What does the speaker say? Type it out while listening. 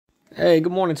Hey,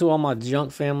 good morning to all my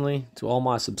junk family, to all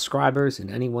my subscribers, and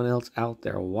anyone else out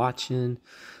there watching.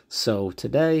 So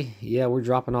today, we're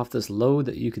dropping off this load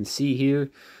that you can see here.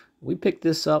 We picked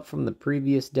this up from the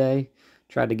previous day.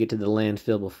 Tried to get to the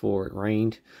landfill before it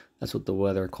rained. That's what the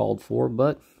weather called for,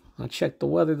 but I checked the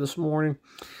weather this morning.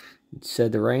 It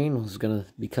said the rain was going to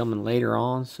be coming later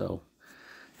on, so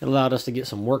it allowed us to get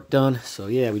some work done. So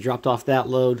we dropped off that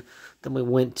load. Then we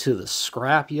went to the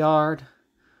scrap yard.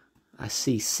 I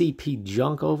see CP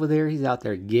Junk over there. He's out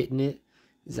there getting it.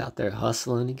 He's out there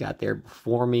hustling. He got there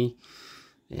before me.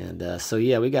 And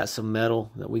we got some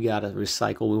metal that we got to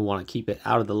recycle. We want to keep it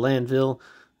out of the landfill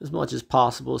as much as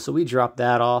possible. So we dropped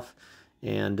that off.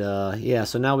 And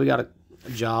so now we got a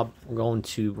job. We're going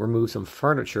to remove some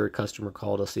furniture. A customer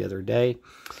called us the other day.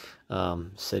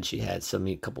 Said she had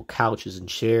a couple couches and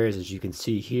chairs, as you can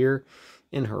see here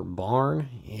in her barn.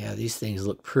 Yeah, these things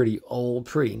look pretty old,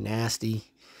 pretty nasty.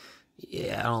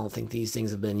 Yeah, I don't think these things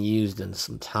have been used in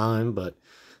some time, but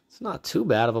it's not too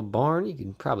bad of a barn. You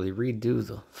can probably redo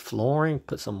the flooring,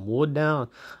 put some wood down.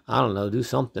 I don't know, do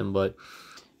something. But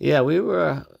yeah,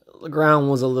 the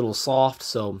ground was a little soft,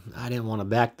 so I didn't want to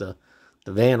back the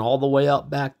van all the way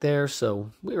up back there. So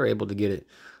we were able to get it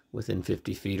within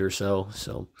 50 feet or so.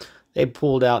 So they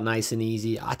pulled out nice and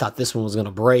easy. I thought this one was going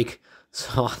to break,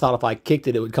 so I thought if I kicked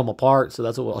it, it would come apart. So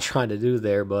that's what I was trying to do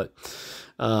there, but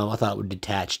I thought it would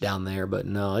detach down there, but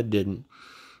no, it didn't.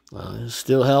 It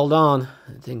still held on.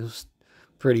 I think it was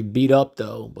pretty beat up,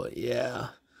 though, but yeah.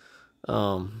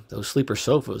 Those sleeper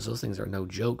sofas, those things are no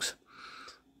jokes.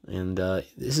 And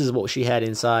this is what she had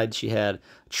inside. She had a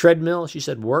treadmill. She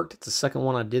said worked. It's the second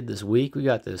one I did this week. We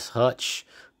got this hutch.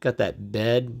 Got that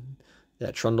bed,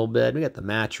 that trundle bed. We got the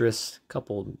mattress, a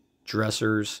couple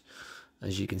dressers,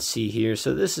 as you can see here.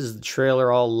 So this is the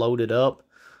trailer all loaded up.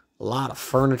 A lot of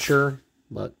furniture.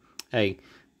 But, hey,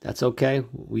 that's okay.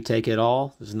 We take it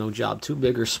all. There's no job too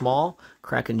big or small.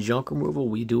 Kraken Junk Removal,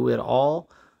 we do it all.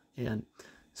 And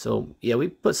so, we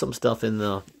put some stuff in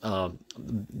the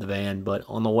van. But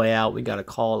on the way out, we got a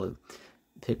call to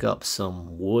pick up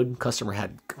some wood. Customer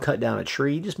had cut down a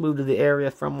tree. He just moved to the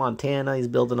area from Montana. He's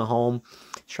building a home.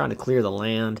 He's trying to clear the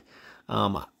land.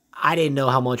 I didn't know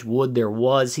how much wood there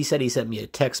was. He said he sent me a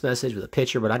text message with a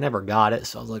picture, but I never got it.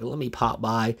 So I was like, let me pop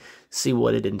by, see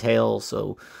what it entails.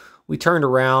 So we turned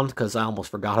around because I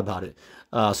almost forgot about it.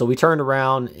 So we turned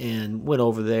around and went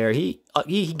over there. He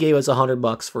gave us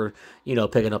 $100 for,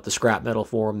 picking up the scrap metal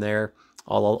for him there,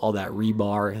 all that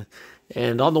rebar.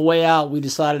 And on the way out, we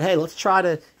decided, hey, let's try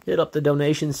to hit up the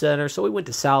donation center. So we went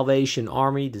to Salvation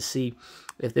Army to see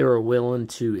if they were willing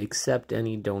to accept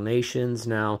any donations.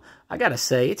 Now, I gotta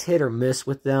say, it's hit or miss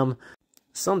with them.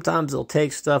 Sometimes they'll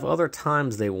take stuff, other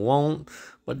times they won't.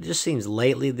 But it just seems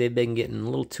lately they've been getting a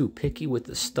little too picky with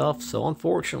the stuff. So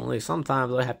unfortunately,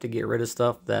 sometimes I have to get rid of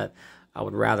stuff that I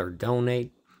would rather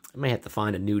donate. I may have to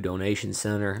find a new donation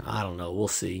center. I don't know, we'll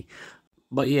see.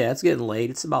 But yeah, it's getting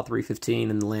late. It's about 3:15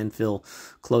 and the landfill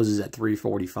closes at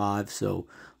 3:45. So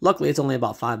luckily it's only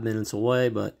about 5 minutes away,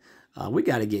 but we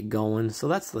got to get going. So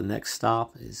that's the next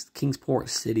stop is Kingsport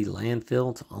City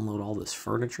Landfill to unload all this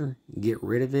furniture, get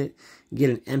rid of it, get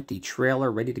an empty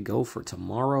trailer ready to go for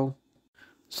tomorrow.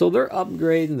 So they're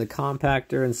upgrading the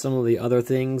compactor and some of the other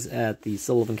things at the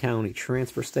Sullivan County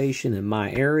transfer station in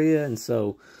my area. And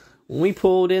so when we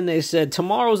pulled in, they said,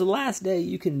 tomorrow's the last day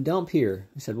you can dump here.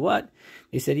 I said, what?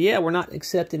 They said, yeah, we're not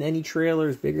accepting any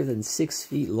trailers bigger than 6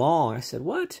 feet long. I said,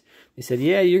 what? They said,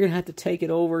 yeah, you're going to have to take it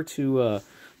over to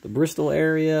the Bristol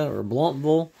area or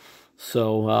Bluntville.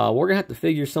 So we're going to have to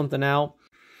figure something out.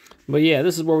 But yeah,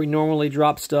 this is where we normally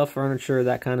drop stuff, furniture,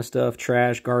 that kind of stuff,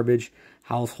 trash, garbage,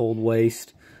 household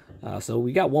waste. So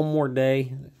we got one more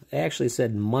day. They actually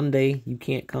said Monday you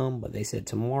can't come, but they said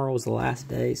tomorrow is the last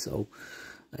day. So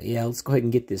let's go ahead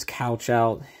and get this couch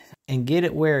out and get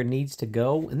it where it needs to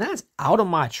go. And that's out of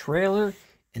my trailer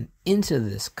and into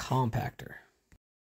this compactor.